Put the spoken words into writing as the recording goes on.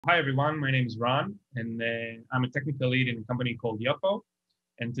Hi, everyone. My name is Ron, and I'm a technical lead in a company called Yotpo.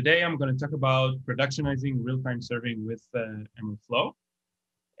 And today I'm going to talk about productionizing real-time serving with MLflow.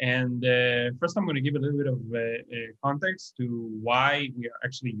 And first, I'm going to give a little bit of context to why we are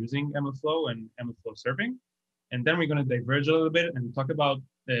actually using MLflow and MLflow serving. And then we're going to diverge a little bit and talk about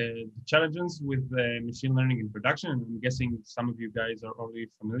the challenges with machine learning in production. And I'm guessing some of you guys are already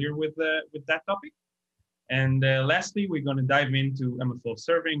familiar with that topic. And lastly, we're going to dive into MLflow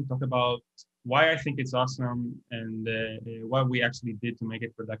serving, talk about why I think it's awesome and what we actually did to make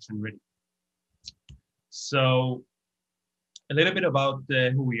it production ready. So a little bit about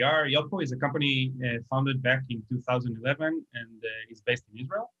who we are. Yotpo is a company founded back in 2011 and is based in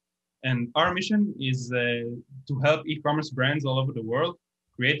Israel. And our mission is to help e-commerce brands all over the world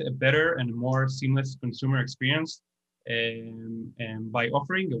create a better and more seamless consumer experience and by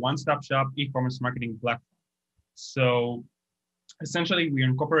offering a one-stop shop e-commerce marketing platform. So essentially, we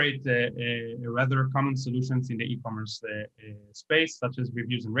incorporate rather common solutions in the e-commerce space, such as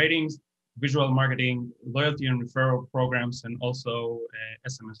reviews and ratings, visual marketing, loyalty and referral programs, and also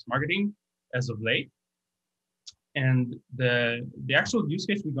SMS marketing as of late. And the actual use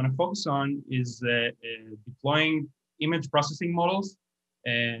case we're going to focus on is deploying image processing models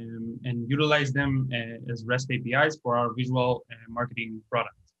and utilize them as REST APIs for our visual marketing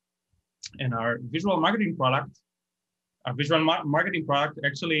product. And our visual marketing product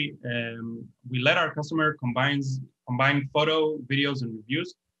actually we let our customer combine photo, videos, and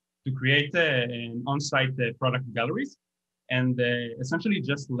reviews to create an on-site product galleries, and essentially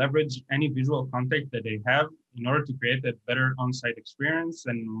just leverage any visual content that they have in order to create a better on-site experience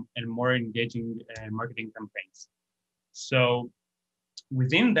and more engaging marketing campaigns. So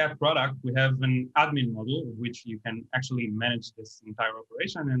within that product, we have an admin model, which you can actually manage this entire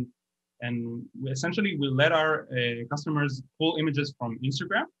operation. And we essentially will let our customers pull images from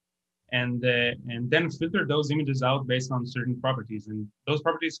Instagram and then filter those images out based on certain properties. And those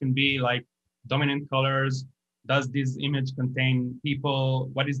properties can be like dominant colors. Does this image contain people?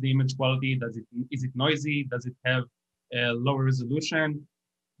 What is the image quality? Is it noisy? Does it have a low resolution?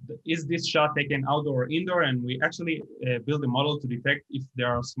 Is this shot taken outdoor or indoor? And we actually build a model to detect if there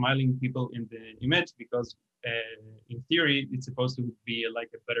are smiling people in the image, because in theory, it's supposed to be like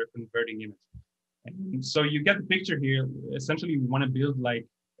a better converting image. And so you get the picture here. Essentially, we want to build like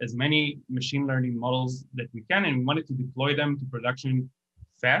as many machine learning models that we can, and we wanted to deploy them to production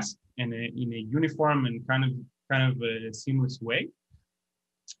fast and in a uniform and kind of a seamless way.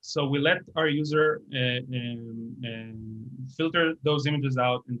 So we let our user filter those images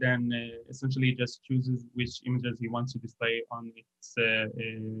out, and then essentially just chooses which images he wants to display on its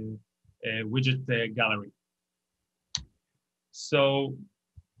widget gallery. So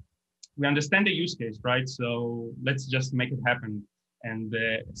we understand the use case, right? So let's just make it happen. And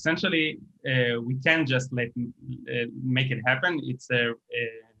essentially, we can't just make it happen. It's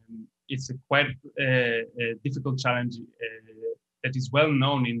a quite difficult challenge that is well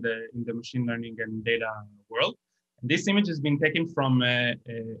known in the machine learning and data world. And this image has been taken from a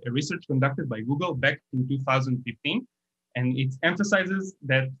research conducted by Google back in 2015. And it emphasizes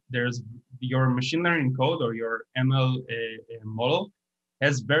that there's your machine learning code or your ML model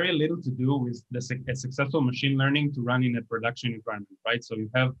has very little to do with a successful machine learning to run in a production environment, right? So you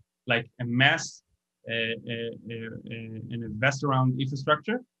have like a mass and a vast around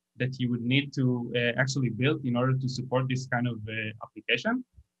infrastructure that you would need to actually build in order to support this kind of application.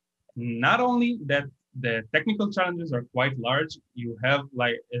 Not only that, the technical challenges are quite large. You have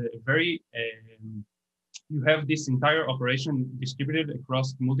like you have this entire operation distributed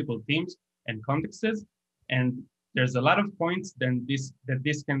across multiple teams and contexts, and there's a lot of points then that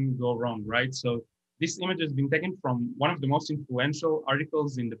this can go wrong, right? So this image has been taken from one of the most influential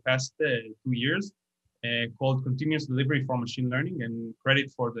articles in the past 2 years, called Continuous Delivery for Machine Learning, and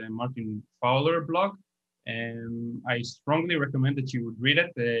credit for the Martin Fowler blog. And I strongly recommend that you would read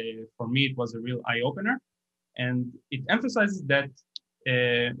it. For me, it was a real eye-opener. And it emphasizes that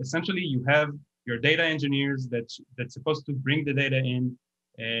essentially you have your data engineers that's supposed to bring the data in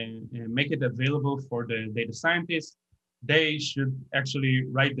and make it available for the data scientists. They should actually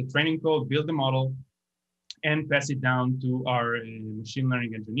write the training code, build the model, and pass it down to our machine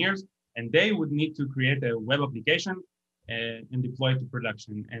learning engineers. And they would need to create a web application and deploy it to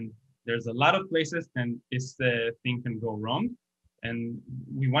production. And there's a lot of places then this thing can go wrong. And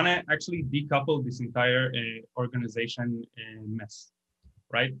we want to actually decouple this entire organization mess,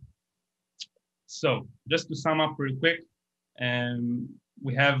 right? So just to sum up real quick,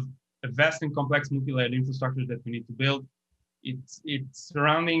 we have a vast and complex multi-layered infrastructure that we need to build. It's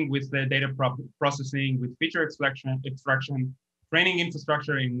surrounding with the data processing, with feature extraction, training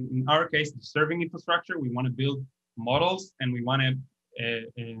infrastructure, in our case, the serving infrastructure. We want to build models and we want to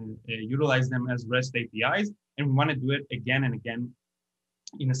utilize them as REST APIs, and we want to do it again and again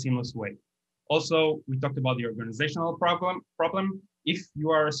in a seamless way. Also, we talked about the organizational problem. If you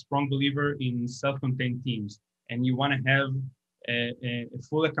are a strong believer in self-contained teams and you want to have a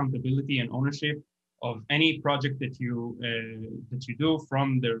full accountability and ownership of any project that you do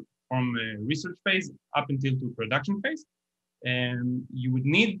from research phase up until to production phase, you would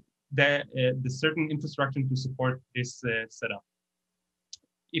need the certain infrastructure to support this setup.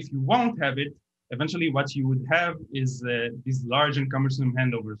 If you won't have it, eventually what you would have is these large and cumbersome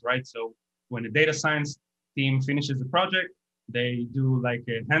handovers, right? So when the data science team finishes the project, they do like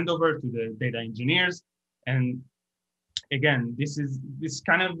a handover to the data engineers. And again, this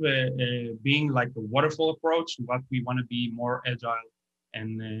kind of being like a waterfall approach to what we want to be more agile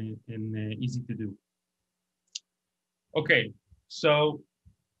and easy to do. Okay, so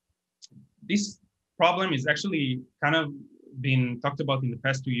this problem is actually kind of been talked about in the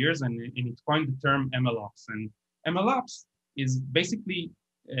past 2 years, and it coined the term MLOps. And MLOps is basically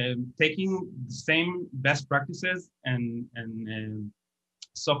taking the same best practices and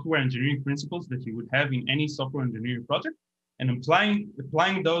software engineering principles that you would have in any software engineering project, and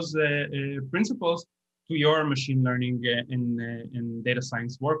applying those principles to your machine learning and data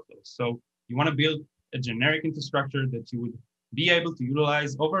science workflows. So you want to build a generic infrastructure that you would be able to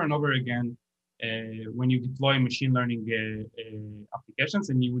utilize over and over again when you deploy machine learning applications,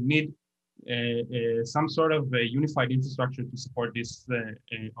 and you would need some sort of unified infrastructure to support this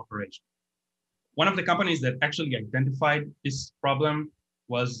operation. One of the companies that actually identified this problem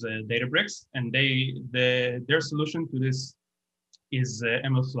was Databricks, and their solution to this is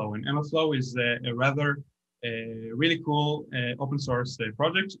MLflow. And MLflow is a rather really cool open source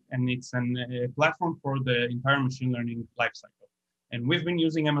project, and it's a platform for the entire machine learning lifecycle. And we've been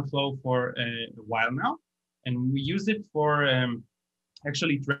using MLflow for a while now, and we use it for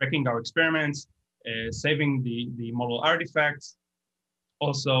actually tracking our experiments, saving the model artifacts.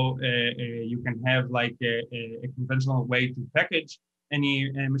 Also, you can have like a conventional way to package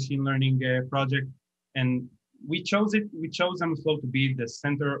any machine learning project. And we chose MLflow to be the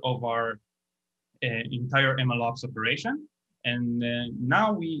center of our entire MLOps operation. And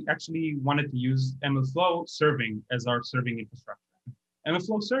now we actually wanted to use MLflow serving as our serving infrastructure.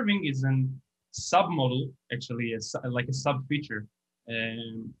 MLflow serving is a sub-model, actually, like a sub-feature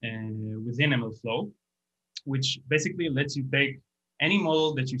within MLflow, which basically lets you take any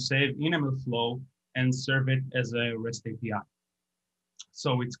model that you save in MLflow and serve it as a REST API.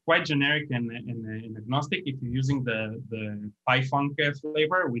 So it's quite generic and agnostic. If you're using the PyFunk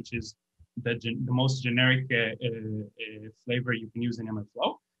flavor, which is the most generic flavor you can use in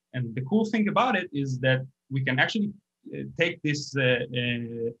MLflow. And the cool thing about it is that we can actually take this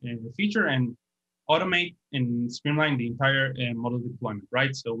feature and automate and streamline the entire model deployment,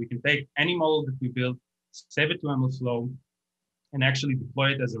 right? So we can take any model that we build, save it to MLflow, and actually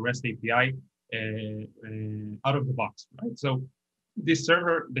deploy it as a REST API out of the box, right? So this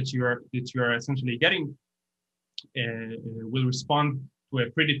server that you are essentially getting will respond to a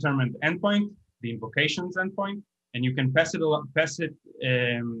predetermined endpoint, the invocations endpoint, and you can pass it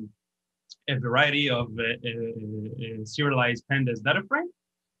a variety of serialized pandas data frame,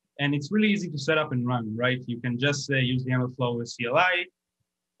 and it's really easy to set up and run, right? You can just use the MLflow CLI,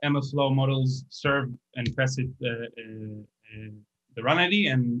 MLflow models serve, and pass it the run ID,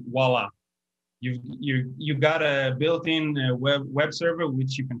 and voila. You've got a built-in web server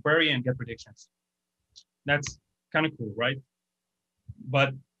which you can query and get predictions. That's kind of cool, right?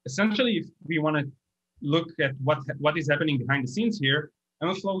 But essentially, if we want to look at what is happening behind the scenes here,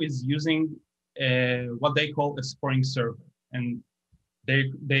 MLflow is using what they call a scoring server, and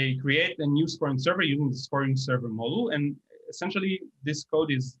they create a new scoring server using the scoring server model. And essentially, this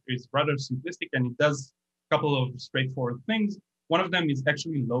code is rather simplistic, and it does a couple of straightforward things. One of them is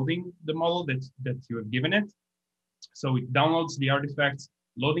actually loading the model that you have given it. So it downloads the artifacts,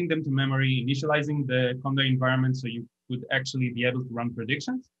 loading them to memory, initializing the Conda environment so you could actually be able to run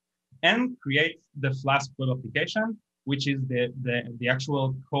predictions, and create the Flask web application, which is the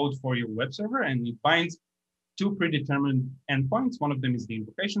actual code for your web server. And it binds two predetermined endpoints. One of them is the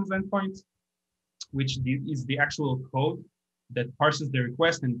invocations endpoint, which is the actual code that parses the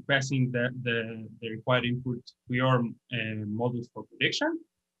request and passing the required input to your models for prediction.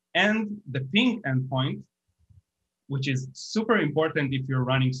 And the ping endpoint, which is super important if you're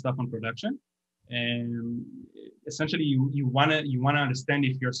running stuff on production. And essentially, you wanna understand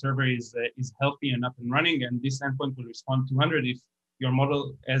if your server is healthy and up and running, and this endpoint will respond 200 if your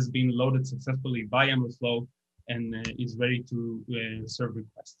model has been loaded successfully by MLflow and is ready to serve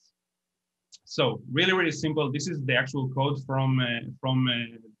requests. So really, really simple. This is the actual code from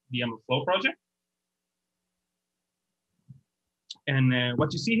the MLflow project. And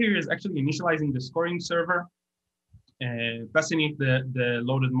what you see here is actually initializing the scoring server, passing it the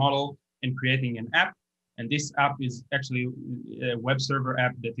loaded model, and creating an app. And this app is actually a web server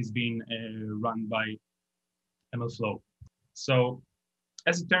app that is being run by MLflow. So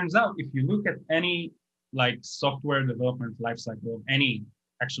as it turns out, if you look at any like software development lifecycle of any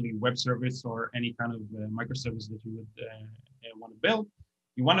actually web service or any kind of microservice that you would want to build,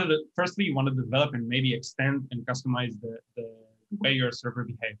 you want to firstly you want to develop and maybe extend and customize the way your server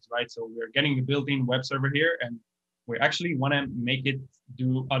behaves, right? So we're getting a built-in web server here, and we actually want to make it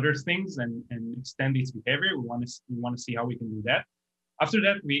do other things and extend its behavior. We want to see how we can do that. After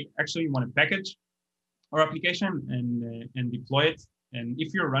that, we actually want to package our application and deploy it. And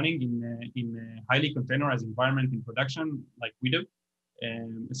if you're running in a highly containerized environment in production, like we do,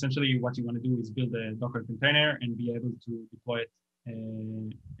 essentially what you want to do is build a Docker container and be able to deploy it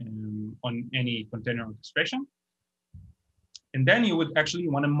on any container orchestration. And then you would actually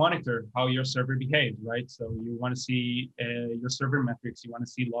want to monitor how your server behaves, right? So you want to see your server metrics, you want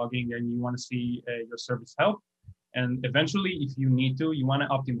to see logging, and you want to see your service health. And eventually, if you need to, you want to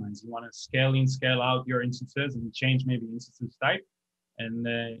optimize. You want to scale in, scale out your instances and change maybe instances type and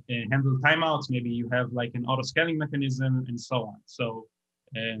handle timeouts. Maybe you have like an auto scaling mechanism and so on. So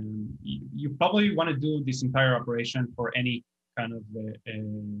you probably want to do this entire operation for any kind of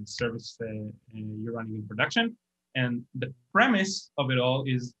service you're running in production. And the premise of it all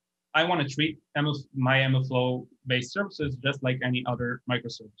is I want to treat my MLflow based services just like any other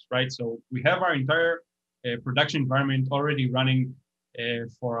microservice, right? So we have our entire production environment already running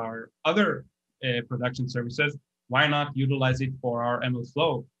for our other production services. Why not utilize it for our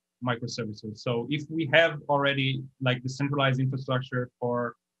MLflow microservices? So if we have already like the centralized infrastructure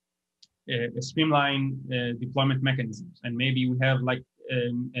for a streamlined deployment mechanisms, and maybe we have like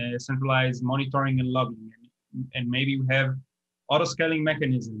centralized monitoring and logging, and maybe we have auto scaling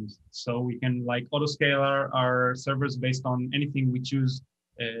mechanisms, so we can like auto scale our servers based on anything we choose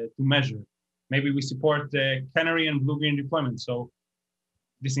to measure. Maybe we support the canary and blue-green deployment. So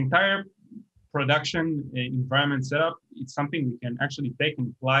this entire production environment setup, it's something we can actually take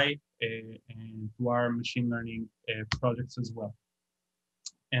and apply to our machine learning projects as well.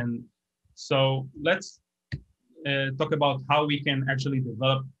 And so let's talk about how we can actually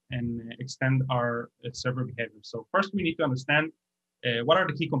develop and extend our server behavior. So first, we need to understand what are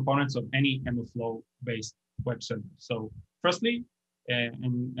the key components of any MLflow-based web server. So firstly,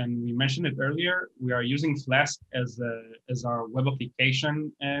 and we mentioned it earlier, we are using Flask as our web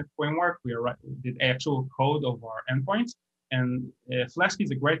application framework. We are the actual code of our endpoints. And Flask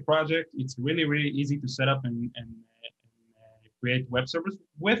is a great project. It's really, really easy to set up and create web servers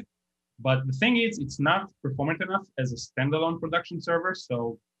with. But the thing is, it's not performant enough as a standalone production server.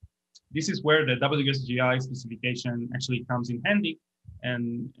 So this is where the WSGI specification actually comes in handy.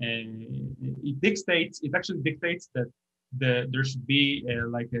 And it actually dictates that there should be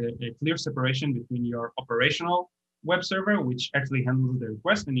a clear separation between your operational web server, which actually handles the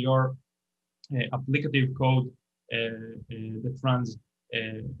request, and your applicative code that runs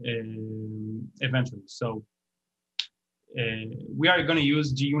eventually. So we are going to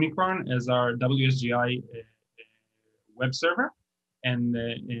use gUnicorn as our WSGI web server, and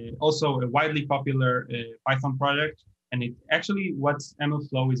also a widely popular Python project. And it actually what's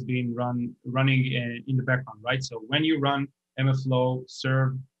MLflow is being running in the background, right? So when you run MLflow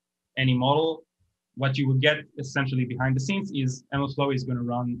serve any model, what you will get essentially behind the scenes is MLflow is going to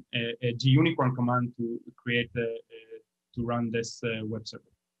run a gUnicorn command to create to run this web server.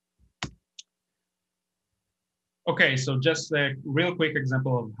 Okay, so just a real quick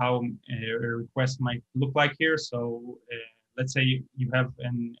example of how a request might look like here. So let's say you have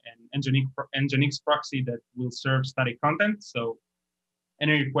an Nginx proxy that will serve static content. So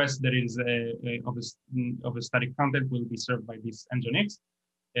any request that is of a static content will be served by this Nginx.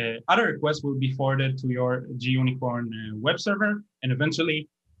 Other requests will be forwarded to your gUnicorn web server and eventually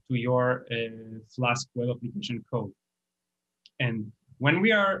to your Flask web application code. And when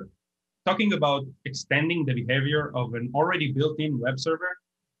we are talking about extending the behavior of an already built-in web server,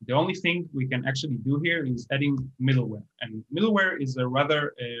 the only thing we can actually do here is adding middleware. And middleware is a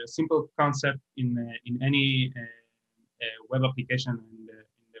rather simple concept in any web application in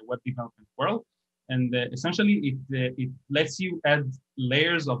the web development world. And essentially, it lets you add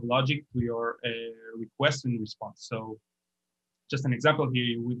layers of logic to your request and response. So just an example here,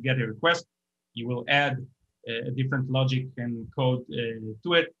 you will get a request, you will add a different logic and code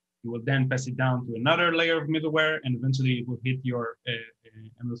to it. You will then pass it down to another layer of middleware, and eventually it will hit your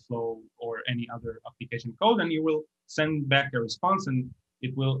MLflow or any other application code, and you will send back a response, and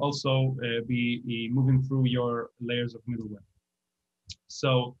it will also be moving through your layers of middleware.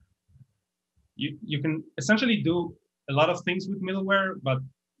 So you can essentially do a lot of things with middleware, but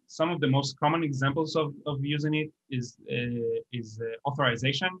some of the most common examples of using it is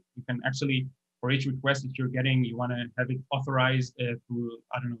authorization. You can actually, for each request that you're getting, you want to have it authorized through,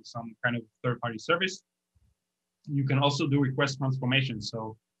 I don't know, some kind of third-party service. You can also do request transformation.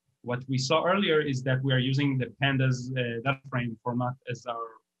 So what we saw earlier is that we are using the pandas data frame format as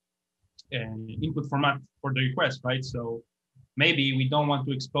our input format for the request, right? So maybe we don't want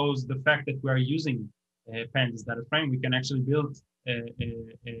to expose the fact that we are using pandas data frame. We can actually build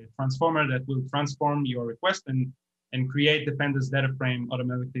a transformer that will transform your request and create the pandas data frame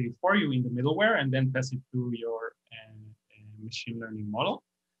automatically for you in the middleware, and then pass it through your machine learning model.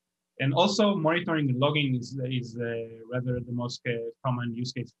 And also monitoring and logging is rather the most common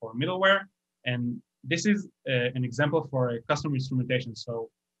use case for middleware. And this is an example for a custom instrumentation. So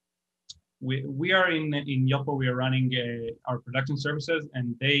we are in Yotpo, we are running our production services,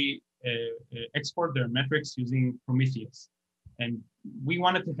 and they export their metrics using Prometheus. And we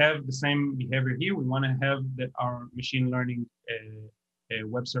wanted to have the same behavior here. We want to have our machine learning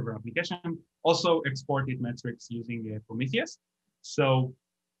web server application also export its metrics using Prometheus. So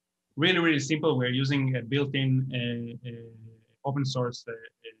really, really simple. We're using a built-in open source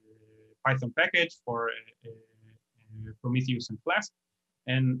Python package for Prometheus and Flask.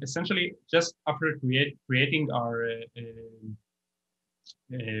 And essentially, just after creating our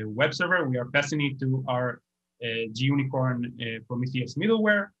web server, we are passing it to our G-Unicorn Prometheus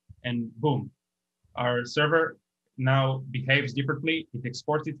middleware, and boom, our server now behaves differently. It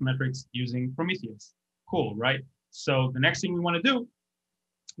exports its metrics using Prometheus. Cool, right? So the next thing we want to do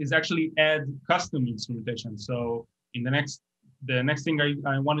is actually add custom instrumentation. So in the next thing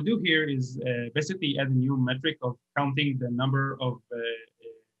I want to do here is basically add a new metric of counting the number of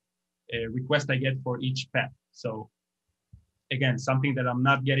requests I get for each path. So again, something that I'm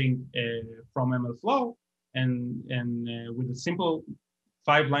not getting from MLflow, and with a simple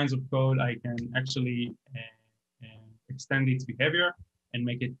 5 lines of code, I can actually extend its behavior and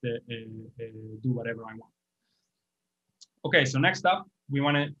make it do whatever I want. Okay, so next up, we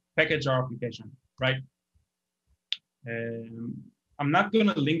want to package our application, right? I'm not going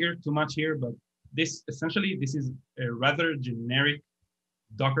to linger too much here, but this is a rather generic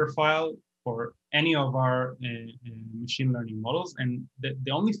Docker file for any of our machine learning models. And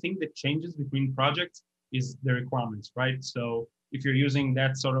the only thing that changes between projects is the requirements, right? So if you're using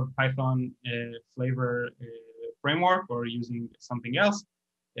that sort of Python flavor framework or using something else,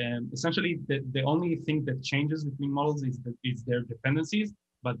 essentially the only thing that changes between models is their dependencies,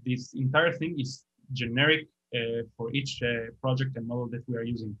 but this entire thing is generic for each project and model that we are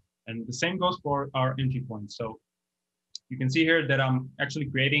using. And the same goes for our entry point. So you can see here that I'm actually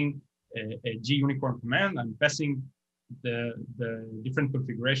creating a G-Unicorn command. I'm passing the different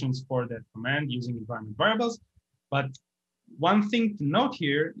configurations for that command using environment variables. But one thing to note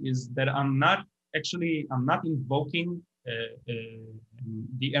here is that I'm not invoking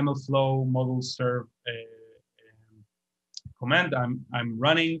the MLflow model serve command. I'm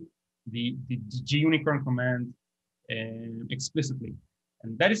running the G-Unicorn command explicitly.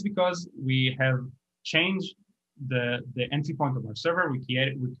 And that is because we have changed the entry point of our server. We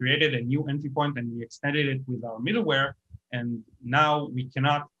created a new entry point and we extended it with our middleware. And now we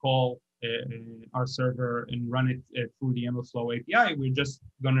cannot call our server and run it through the MLflow API. We're just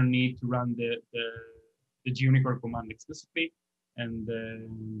going to need to run the G-Unicorn command explicitly, and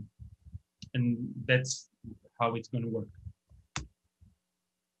that's how it's going to work.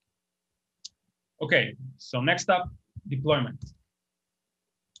 Okay, so next up, deployment.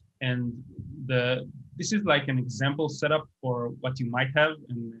 And this is like an example setup for what you might have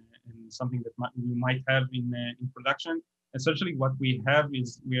and something that we might have in production. Essentially, what we have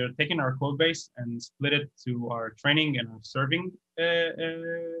is we are taking our code base and split it to our training and our serving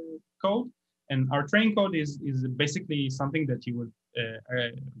code. And our training code is basically something that you would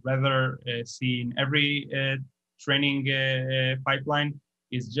rather see in every training pipeline.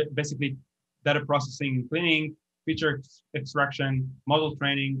 Is basically data processing and cleaning, feature extraction, model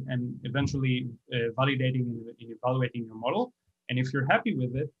training, and eventually validating and evaluating your model. And if you're happy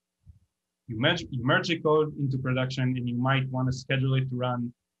with it, you merge the code into production, and you might want to schedule it to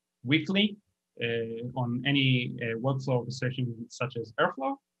run weekly on any workflow orchestration such as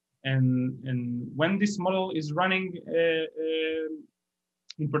Airflow. And when this model is running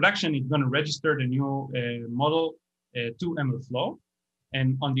in production, it's going to register the new model to MLflow.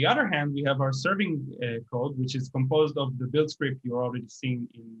 And on the other hand, we have our serving code, which is composed of the build script you're already seeing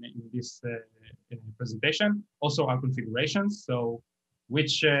in this presentation. Also our configurations. So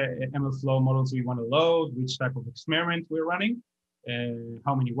which MLflow models we want to load, which type of experiment we're running,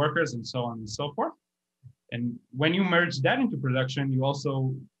 how many workers, and so on and so forth. And when you merge that into production, you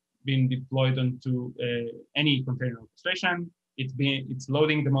also been deployed onto any container orchestration. It's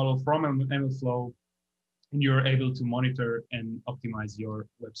loading the model from MLflow, and you're able to monitor and optimize your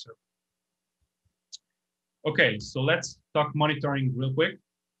web server. Okay, so let's talk monitoring real quick.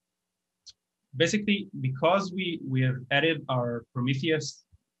 Basically, because we have added our Prometheus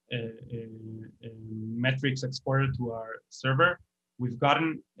metrics exporter to our server, we've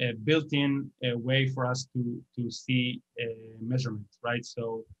gotten a built-in way for us to see measurements, right?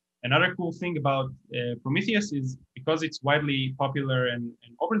 So another cool thing about Prometheus is because it's widely popular and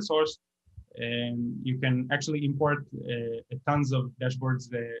open source, you can actually import tons of dashboards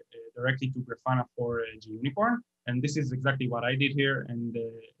directly to Grafana for JUnicorn. And this is exactly what I did here. And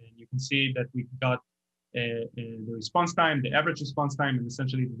you can see that we got the response time, the average response time, and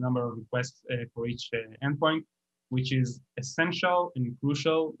essentially the number of requests for each endpoint, which is essential and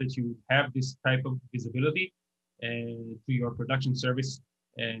crucial that you have this type of visibility to your production service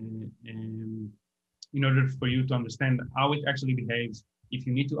in order for you to understand how it actually behaves. If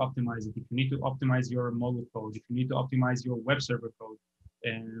you need to optimize it, if you need to optimize your model code, if you need to optimize your web server code,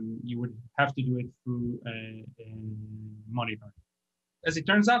 you would have to do it through monitoring. As it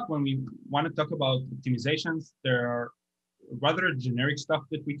turns out, when we want to talk about optimizations, there are rather generic stuff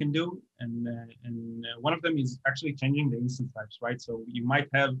that we can do. And one of them is actually changing the instance types, right? So you might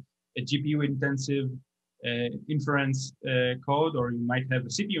have a GPU intensive inference code, or you might have a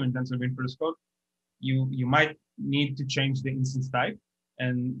CPU intensive inference code. You might need to change the instance type.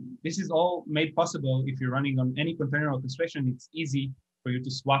 And this is all made possible if you're running on any container orchestration. It's easy for you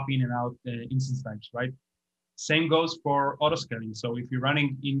to swap in and out instance types, right? Same goes for autoscaling. So if you're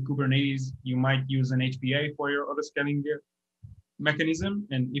running in Kubernetes, you might use an HPA for your autoscaling mechanism.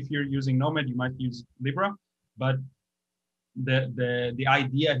 And if you're using Nomad, you might use Libra. But the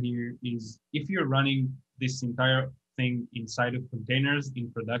idea here is if you're running this entire thing inside of containers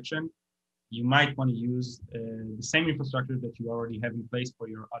in production, you might want to use the same infrastructure that you already have in place for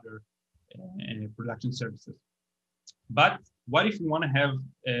your other production services. But what if you want to have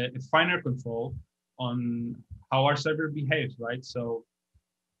a finer control on how our server behaves, right? So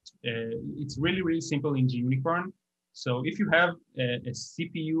it's really, really simple in JUnicorn. So if you have a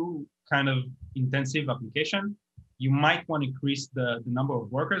CPU kind of intensive application, you might want to increase the number of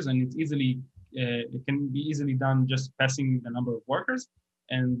workers, and it's easily, it can be easily done just passing the number of workers.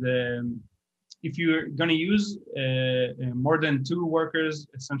 And if you're going to use more than 2 workers,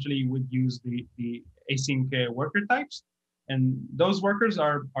 essentially you would use the async worker types. And those workers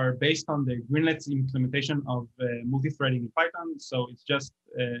are based on the Greenlet's implementation of multi-threading in Python. So it's just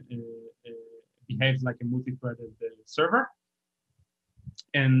behaves like a multi-threaded server.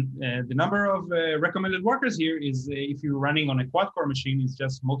 And the number of recommended workers here is if you're running on a quad-core machine, is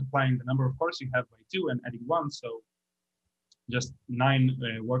just multiplying the number of cores you have by 2 and adding 1. So just 9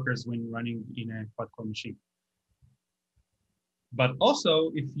 workers when running in a quad-core machine. But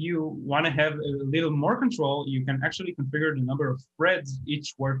also, if you want to have a little more control, you can actually configure the number of threads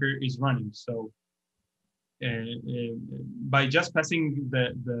each worker is running. So by just passing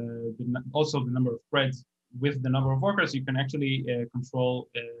also the number of threads with the number of workers, you can actually control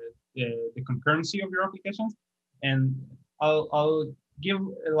the concurrency of your applications. And I'll give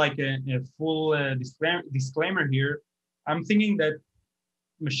like a full disclaimer here. I'm thinking that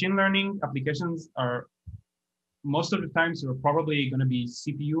machine learning applications are most of the times are probably going to be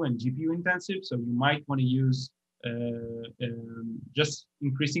CPU and GPU intensive. So you might want to use just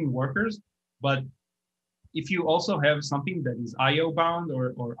increasing workers. But if you also have something that is IO bound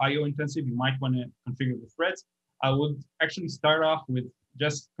or IO intensive, you might want to configure the threads. I would actually start off with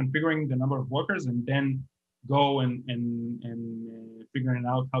just configuring the number of workers and then go and figuring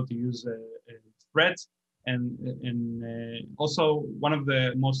out how to use threads. And also one of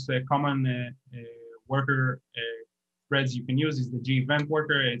the most common worker threads you can use is the G-event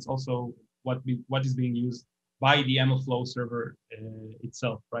worker. It's also what is being used by the MLflow server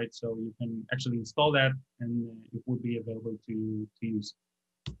itself, right? So you can actually install that and it will be available to use.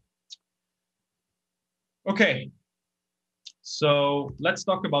 Okay, so let's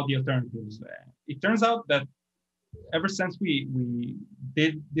talk about the alternatives. It turns out that ever since we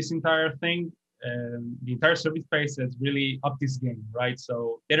did this entire thing, the entire service space has really upped this game, right?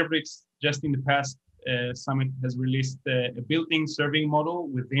 So Databricks just in the past summit has released a built-in serving model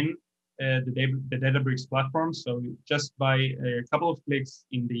within the Databricks platform. So just by a couple of clicks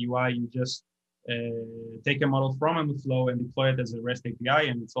in the UI, you just take a model from MLflow and deploy it as a REST API,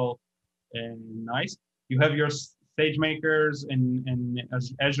 and it's all nice. You have your SageMakers and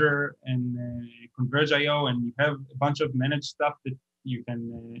Azure and Converge.io, and you have a bunch of managed stuff that you can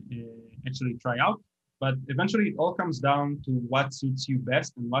actually try out. But eventually, it all comes down to what suits you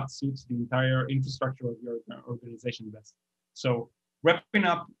best and what suits the entire infrastructure of your organization best. So wrapping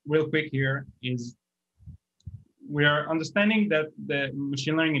up real quick here is we are understanding that the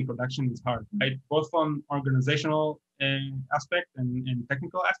machine learning in production is hard, right? Both on organizational aspect and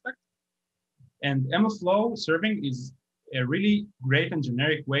technical aspect. And MLflow serving is a really great and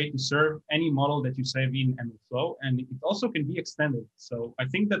generic way to serve any model that you save in MLflow, and it also can be extended. So I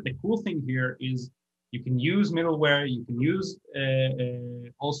think that the cool thing here is you can use middleware, you can use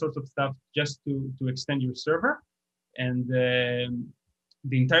all sorts of stuff just to extend your server. And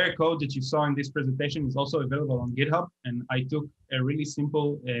the entire code that you saw in this presentation is also available on GitHub. And I took a really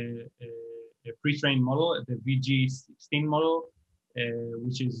simple pre-trained model, the VG16 model,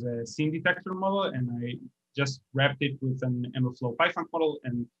 which is a scene detector model, and I just wrapped it with an MLflow Python model,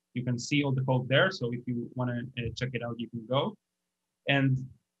 and you can see all the code there. So if you want to check it out, you can go. And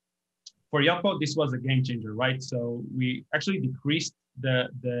for Yotpo, this was a game changer, right? So we actually decreased the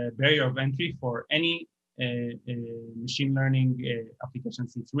barrier of entry for any machine learning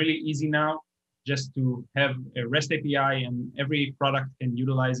applications. It's really easy now just to have a REST API, and every product can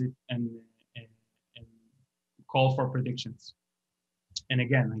utilize it and call for predictions. And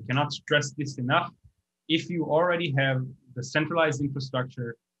again, I cannot stress this enough. If you already have the centralized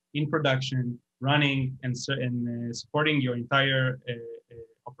infrastructure in production, running and supporting your entire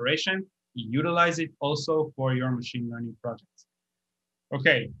operation, utilize it also for your machine learning projects.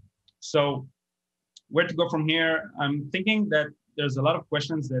 Okay, so where to go from here? I'm thinking that there's a lot of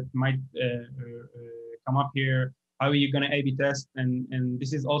questions that might come up here. How are you going to A/B test? And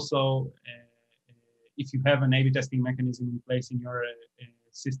this is also if you have an A/B testing mechanism in place in your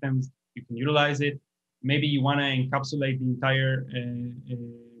systems, you can utilize it. Maybe you want to encapsulate the entire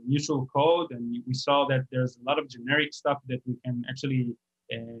mutual code, and we saw that there's a lot of generic stuff that we can actually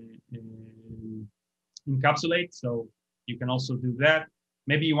encapsulate. So you can also do that.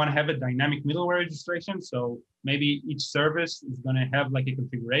 Maybe you want to have a dynamic middleware registration. So maybe each service is going to have like a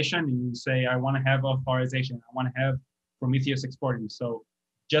configuration, and you say, I want to have authorization. I want to have Prometheus exporting. So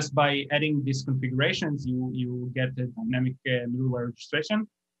just by adding these configurations, you get the dynamic middleware registration.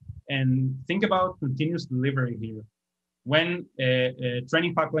 And think about continuous delivery here. When a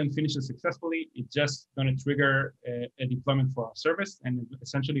training pipeline finishes successfully, it's just going to trigger a deployment for our service, and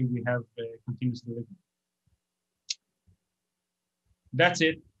essentially we have continuous delivery. That's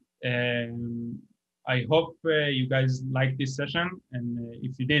it. I hope you guys liked this session, and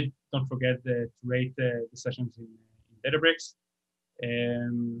if you did, don't forget to rate the sessions in Databricks.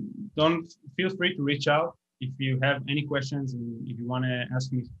 Don't feel free to reach out if you have any questions, and if you want to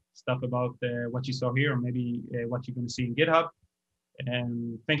ask me stuff about what you saw here, or maybe what you're going to see in GitHub.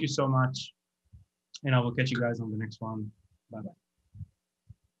 And thank you so much, and I will catch you guys on the next one. Bye-bye.